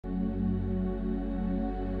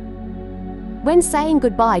When saying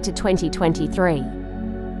goodbye to 2023,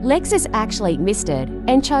 Lexus actually missed it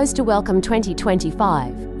and chose to welcome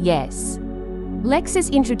 2025, yes.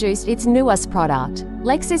 Lexus introduced its newest product,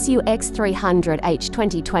 Lexus UX 300h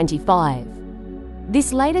 2025.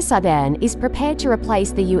 This latest sedan is prepared to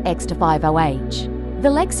replace the UX 50h. The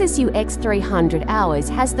Lexus UX 300 hours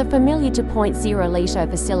has the familiar 2.0-litre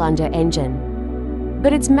four-cylinder engine,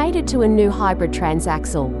 but it's mated to a new hybrid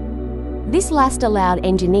transaxle. This last allowed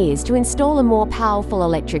engineers to install a more powerful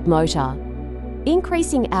electric motor,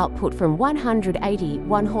 increasing output from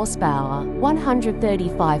 181 horsepower,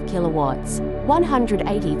 135 kilowatts,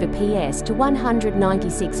 180 PS to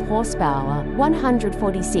 196 horsepower,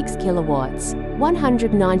 146 kilowatts,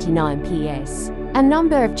 199 PS. A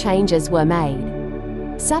number of changes were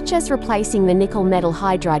made, such as replacing the nickel metal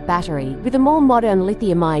hydride battery with a more modern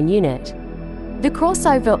lithium-ion unit. The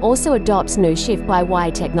crossover also adopts new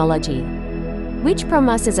shift-by-wire technology, which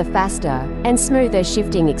promises a faster and smoother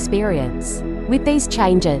shifting experience. With these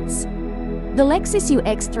changes, the Lexus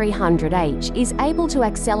UX 300h is able to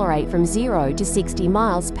accelerate from 0 to 60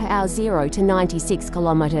 miles per hour, 0 to 96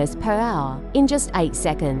 kilometers per hour in just 8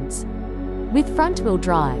 seconds, with front-wheel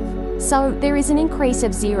drive. So there is an increase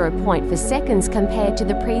of 0.4 seconds compared to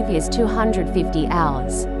the previous 250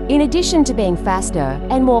 hours, in addition to being faster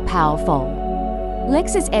and more powerful.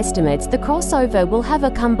 Lexus estimates the crossover will have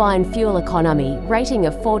a combined fuel economy rating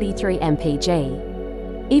of 43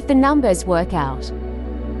 mpg. If the numbers work out,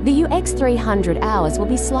 the UX 300 hours will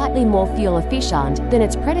be slightly more fuel efficient than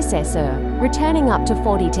its predecessor, returning up to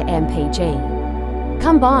 42 mpg.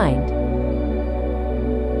 Combined,